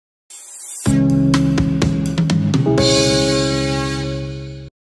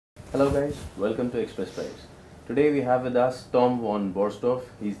welcome to Express Drives. Today we have with us Tom von Bonsdorff.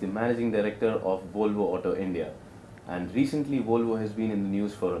 He's the Managing Director of Volvo Auto India. And recently Volvo has been in the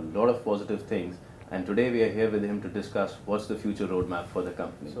news for a lot of positive things, and today we are here with him to discuss what's the future roadmap for the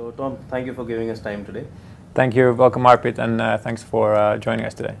company. So Tom, thank you for giving us time today. Thank you, welcome Arpit, and thanks for joining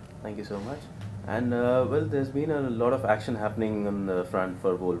us today. Thank you so much. And well, there's been a lot of action happening on the front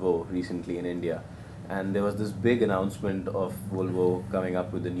for Volvo recently in India. And there was this big announcement of Volvo coming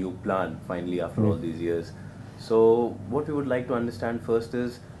up with a new plant finally after all these years. So what we would like to understand first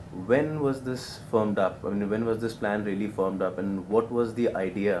is, when was this firmed up? I mean, when was this plan really firmed up, and what was the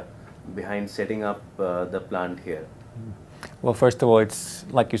idea behind setting up the plant here? Well, first of all, it's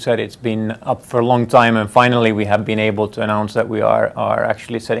like you said, it's been up for a long time, and finally we have been able to announce that we are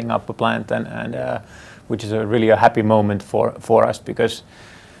actually setting up a plant, and which is really a happy moment for us, because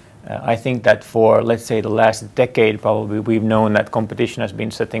I think that for, let's say, the last decade probably, we've known that competition has been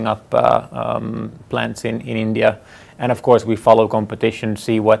setting up plants in India, and of course we follow competition,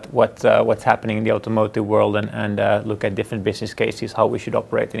 see what's happening in the automotive world, and look at different business cases, how we should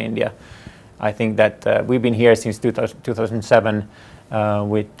operate in India. I think that we've been here since 2007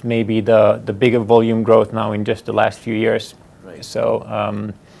 with maybe the bigger volume growth now in just the last few years. Right. So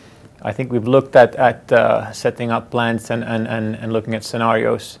I think we've looked at setting up plants and looking at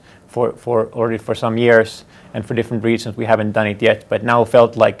scenarios already for some years, and for different reasons we haven't done it yet, but now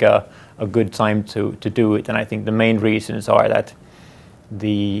felt like a good time to do it. And I think the main reasons are that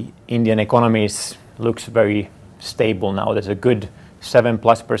the Indian economy looks very stable now. There's a good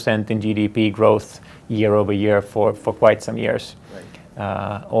 7+% in GDP growth year over year for quite some years.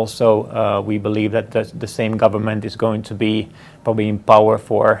 Right. Also, we believe that the same government is going to be probably in power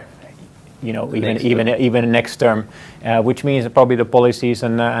for, you know, even next term, which means that probably the policies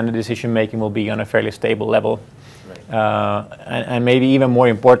and the decision making will be on a fairly stable level. Right. And maybe even more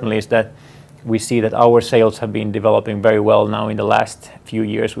importantly is that we see that our sales have been developing very well now in the last few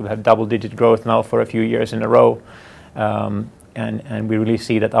years. We've had double-digit growth now for a few years in a row, and we really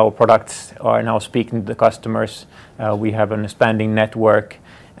see that our products are now speaking to the customers. We have an expanding network.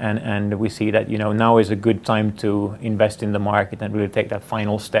 And we see that, you know, now is a good time to invest in the market and really take that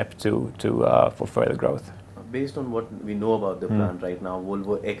final step for further growth. Based on what we know about the plant right now,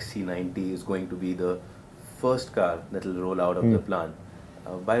 Volvo XC90 is going to be the first car that will roll out of the plant.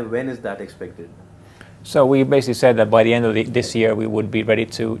 By when is that expected? So we basically said that by the end of this year we would be ready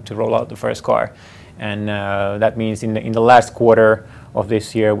to roll out the first car, and that means in the last quarter of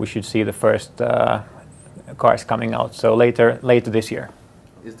this year we should see the first cars coming out. So later this year.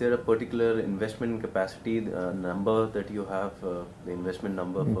 Is there a particular investment capacity number that you have, the investment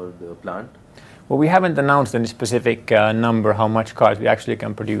number for the plant? Well, we haven't announced any specific number how much cars we actually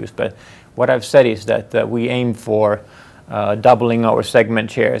can produce, but what I've said is that we aim for doubling our segment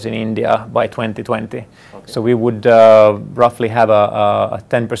shares in India by 2020. Okay. So we would roughly have a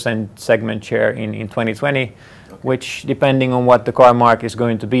 10% segment share in 2020. Okay. Which, depending on what the car market is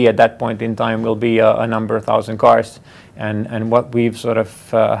going to be at that point in time, will be a number of thousand cars. And what we've sort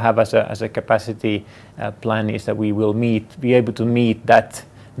of have as a capacity plan is that we will be able to meet that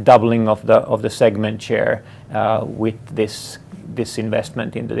doubling of the segment share with this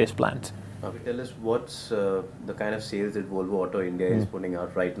investment into this plant. Okay, tell us what's the kind of sales that Volvo Auto India is putting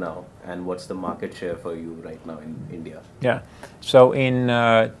out right now, and what's the market share for you right now in India? Yeah, so in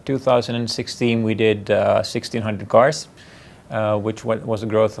 2016 we did 1,600 cars, which was a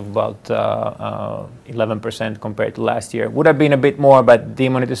growth of about 11% compared to last year. Would have been a bit more, but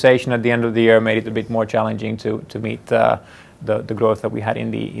demonetization at the end of the year made it a bit more challenging to meet the growth that we had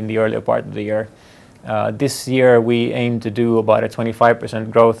in the earlier part of the year. This year we aim to do about a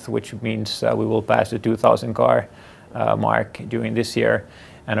 25% growth, which means we will pass the 2,000 car mark during this year.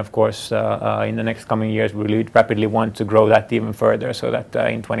 And of course, in the next coming years, we really rapidly want to grow that even further, so that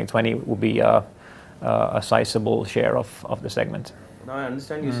in 2020 it will be a sizable share of the segment. Now I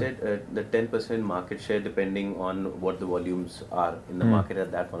understand you said the 10% market share depending on what the volumes are in the market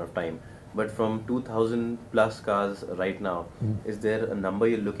at that point of time. But from 2,000 plus cars right now, is there a number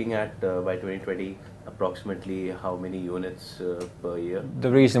you're looking at by 2020, approximately how many units per year? The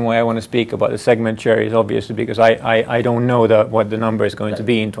reason why I want to speak about the segment share is obviously because I don't know what the number is going to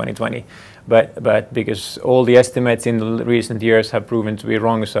be in 2020, but because all the estimates in the recent years have proven to be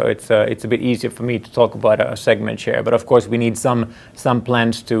wrong, so it's a bit easier for me to talk about a segment share. But of course we need some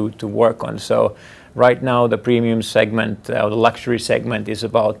plans to work on. So right now the premium segment, the luxury segment, is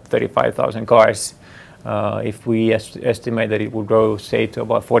about 35,000 cars. If we estimate that it will grow, say, to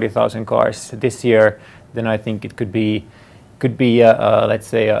about 40,000 cars this year, then I think it could be could be, let's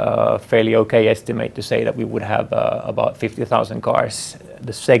say, a fairly okay estimate to say that we would have about 50,000 cars,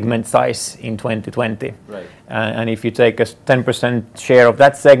 the segment size in 2020. Right. And if you take a 10% share of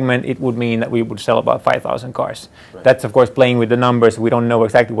that segment, it would mean that we would sell about 5,000 cars. Right. That's, of course, playing with the numbers. We don't know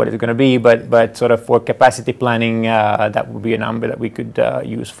exactly what it's going to be, but sort of for capacity planning, that would be a number that we could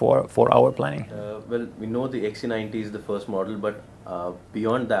use for our planning. Well, we know the XC90 is the first model, but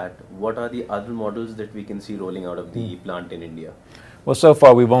beyond that, what are the other models that we can see rolling out of the plant in India? Well, so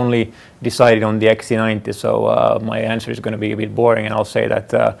far we've only decided on the XC90, so my answer is going to be a bit boring, and I'll say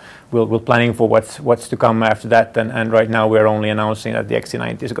that we're planning for what's to come after that, and right now we're only announcing that the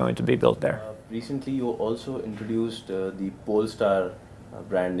XC90 is going to be built there. Recently, you also introduced the Polestar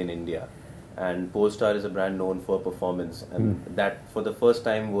brand in India, and Polestar is a brand known for performance, and that for the first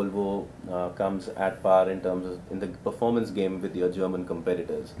time Volvo comes at par in terms of in the performance game with your German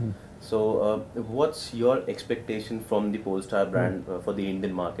competitors. So, what's your expectation from the Polestar brand for the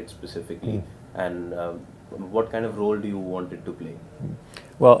Indian market specifically, and what kind of role do you want it to play?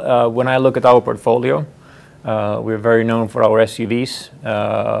 Well, when I look at our portfolio, we're very known for our SUVs.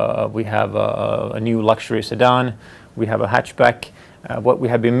 We have a new luxury sedan, we have a hatchback. What we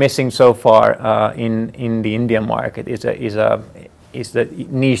have been missing so far in the Indian market is the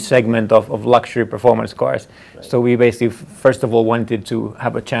niche segment of luxury performance cars. Right. So we basically, first of all, wanted to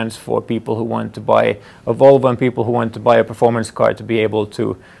have a chance for people who want to buy a Volvo and people who want to buy a performance car to be able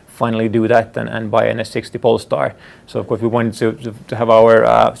to finally do that and buy an S60 Polestar. So of course we wanted to have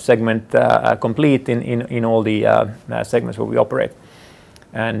our segment complete in all the segments where we operate.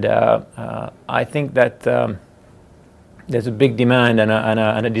 And I think that there's a big demand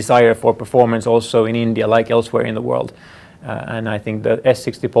and a desire for performance also in India, like elsewhere in the world. And I think the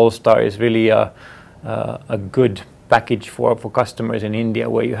S60 Polestar is really a good package for customers in India,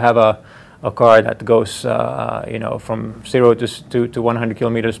 where you have a car that goes from 0 to 100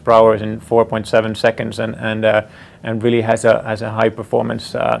 kilometers per hour in 4.7 seconds, and really has a high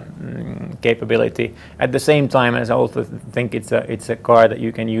performance capability. At the same time, as I also think it's a car that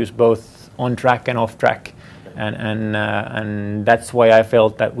you can use both on track and off track. And that's why I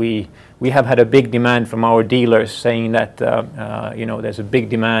felt that we have had a big demand from our dealers, saying that there's a big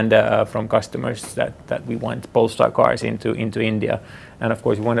demand from customers that we want Polestar cars into India, and of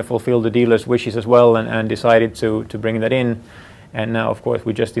course we want to fulfill the dealers' wishes as well, and decided to bring that in. And now of course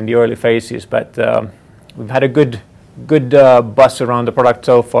we're just in the early phases, but we've had a good buzz around the product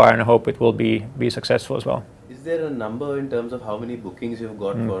so far, and I hope it will be successful as well. Is there a number in terms of how many bookings you've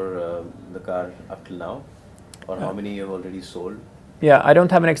got for the car up till now? Or how many you have already sold? Yeah, I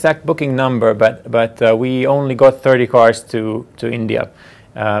don't have an exact booking number, but we only got 30 cars to India.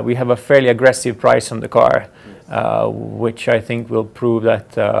 We have a fairly aggressive price on the car, yes. Which I think will prove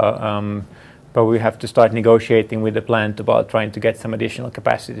that but we have to start negotiating with the plant about trying to get some additional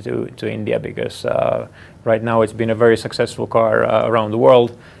capacity to India, because right now it's been a very successful car around the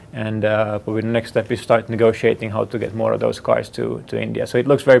world. And probably the next step is start negotiating how to get more of those cars to India. So it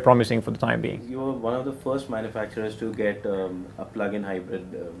looks very promising for the time being. You were one of the first manufacturers to get a plug-in hybrid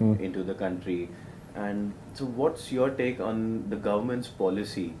into the country. And so what's your take on the government's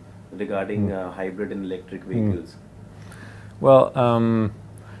policy regarding hybrid and electric vehicles? Well,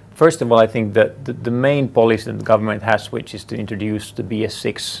 first of all, I think that the main policy that the government has, which is to introduce the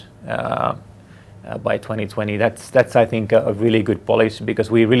BS6 by 2020, that's I think a really good policy, because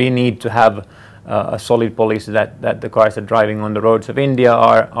we really need to have a solid policy that the cars that are driving on the roads of India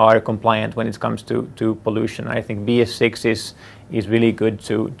are compliant when it comes to pollution. I think BS6 is really good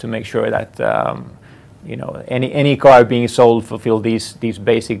to make sure that any car being sold fulfill these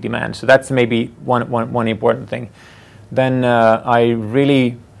basic demands. So that's maybe one important thing. Then I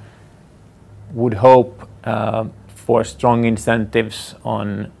really would hope for strong incentives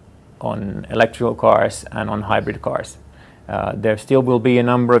on electrical cars and on hybrid cars. There still will be a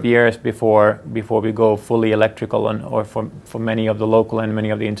number of years before we go fully electrical, or for many of the local and many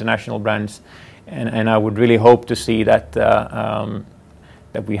of the international brands, and I would really hope to see that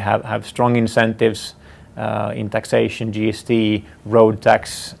that we have strong incentives in taxation, GST, road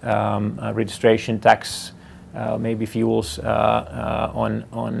tax, registration tax, maybe fuels on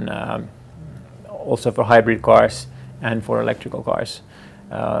also for hybrid cars and for electrical cars.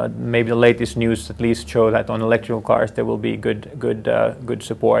 Maybe the latest news at least show that on electrical cars there will be good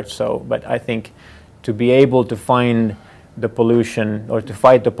support. So, but I think to be able to find the pollution, or to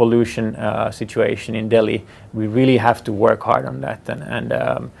fight the pollution situation in Delhi, we really have to work hard on that. And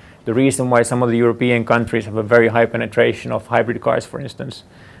the reason why some of the European countries have a very high penetration of hybrid cars, for instance,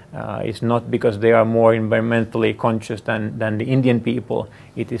 It's not because they are more environmentally conscious than the Indian people.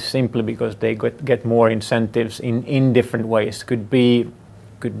 It is simply because they get more incentives in different ways. Could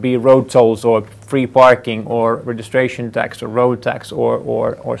be road tolls or free parking or registration tax or road tax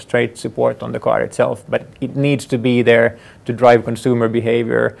or straight support on the car itself. But it needs to be there to drive consumer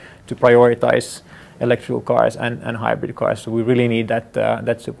behavior, to prioritize electrical cars and hybrid cars. So we really need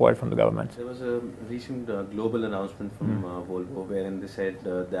that support from the government. There was a recent global announcement from Volvo wherein they said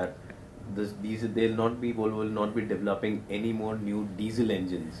that Volvo will not be developing any more new diesel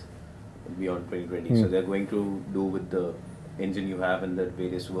engines beyond 2020. So they're going to do with the engine you have in the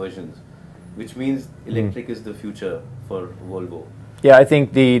various versions, which means electric is the future for Volvo. Yeah, I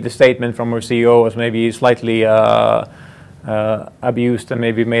think the statement from our CEO was maybe slightly abused and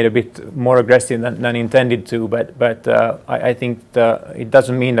maybe made a bit more aggressive than intended to, but I think it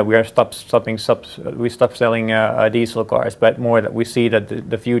doesn't mean that we stop selling diesel cars, but more that we see that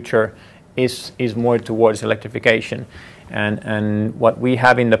the future is more towards electrification. And what we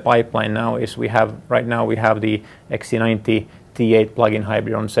have in the pipeline now is we have the XC90 T8 plug-in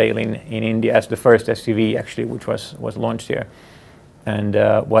hybrid on sale in India as the first SUV actually, which was launched here. And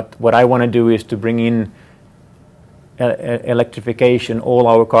what I want to do is to bring in electrification all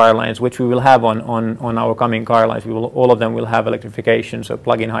our car lines, which we will have on our coming car lines. All of them will have electrification, so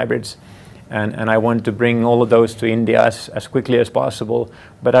plug-in hybrids. And I want to bring all of those to India as quickly as possible,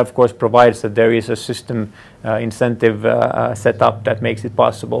 but of course provides that there is a system incentive set up that makes it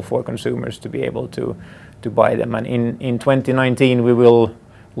possible for consumers to be able to buy them. And in 2019 we will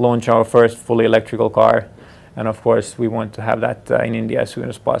launch our first fully electrical car, and of course we want to have that in India as soon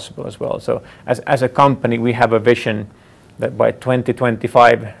as possible as well. So as a company we have a vision that by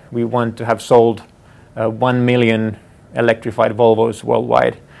 2025 we want to have sold 1 million electrified Volvos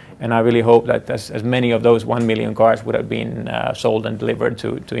worldwide. And I really hope that as many of those 1 million cars would have been sold and delivered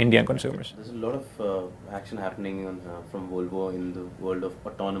to Indian consumers. There's a lot of action happening from Volvo in the world of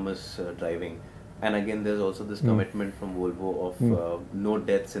autonomous driving. And again, there's also this commitment from Volvo of no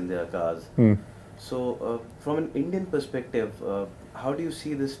deaths in their cars. So from an Indian perspective, how do you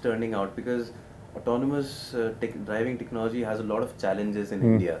see this turning out? Because autonomous driving technology has a lot of challenges in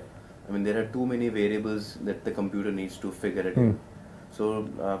India. I mean, there are too many variables that the computer needs to figure it out. So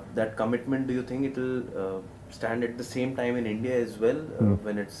that commitment, do you think it will stand at the same time in India as well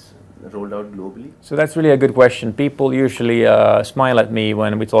when it's rolled out globally? So that's really a good question. People usually smile at me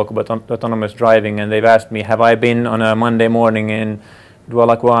when we talk about autonomous driving, and they've asked me, have I been on a Monday morning in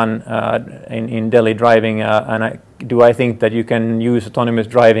Dwalakwan in Delhi driving, and do I think that you can use autonomous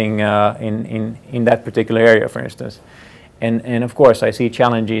driving in that particular area, for instance? And of course, I see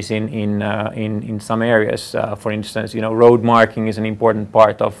challenges in some areas. For instance, road marking is an important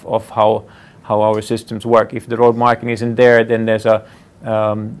part of how our systems work. If the road marking isn't there, then there's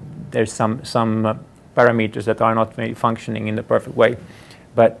some parameters that are not maybe functioning in the perfect way.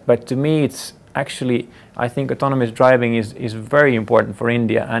 But to me, it's actually, I think autonomous driving is very important for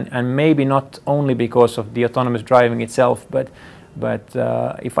India, and maybe not only because of the autonomous driving itself, but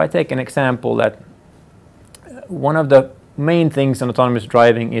if I take an example, that one of the main things in autonomous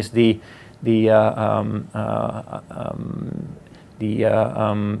driving is the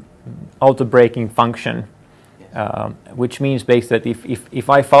auto braking function, which means basically that if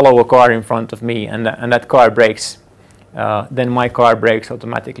I follow a car in front of me and that car brakes, then my car brakes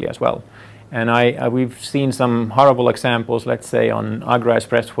automatically as well. And we've seen some horrible examples, let's say on Agra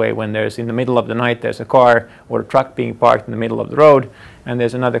Expressway, when there's in the middle of the night there's a car or a truck being parked in the middle of the road, and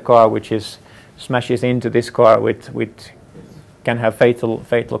there's another car which smashes into this car with can have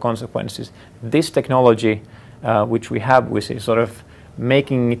fatal consequences. This technology, which we have, which is sort of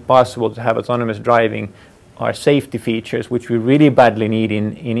making it possible to have autonomous driving, are safety features which we really badly need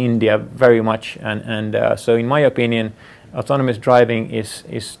in India very much. And so in my opinion, autonomous driving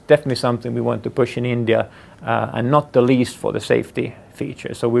is definitely something we want to push in India, and not the least for the safety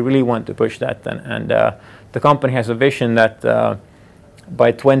features. So we really want to push that, and the company has a vision that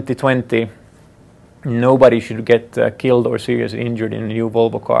by 2020 nobody should get killed or seriously injured in a new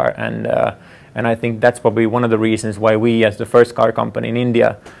Volvo car, and I think that's probably one of the reasons why we, as the first car company in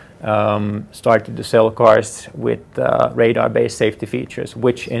India, started to sell cars with radar-based safety features,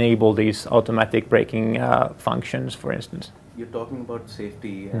 which enable these automatic braking functions, for instance. You're talking about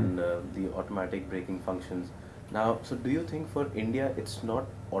safety and the automatic braking functions. Now, so do you think for India it's not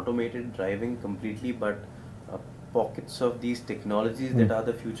automated driving completely, but pockets of these technologies that are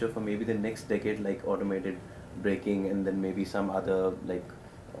the future for maybe the next decade, like automated braking, and then maybe some other like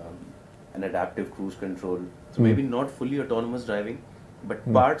an adaptive cruise control? So maybe not fully autonomous driving, but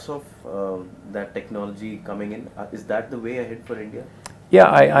parts of that technology coming in. Is that the way ahead for India? Yeah,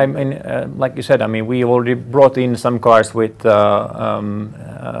 I mean, like you said, I mean, we already brought in some cars with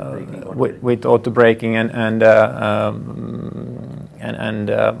with auto braking and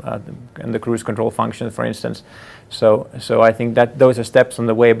the cruise control function, for instance. So I think that those are steps on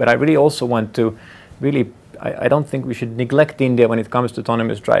the way. But I really also want to really. I don't think we should neglect India when it comes to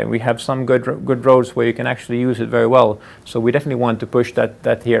autonomous driving. We have some good roads where you can actually use it very well. So we definitely want to push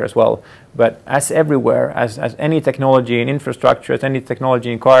that here as well. But as everywhere, as any technology in infrastructure, as any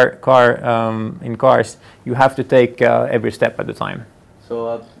technology in cars, you have to take every step at a time.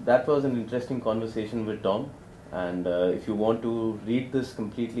 So that was an interesting conversation with Tom. And if you want to read this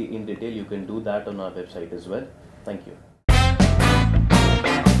completely in detail, you can do that on our website as well. Thank you.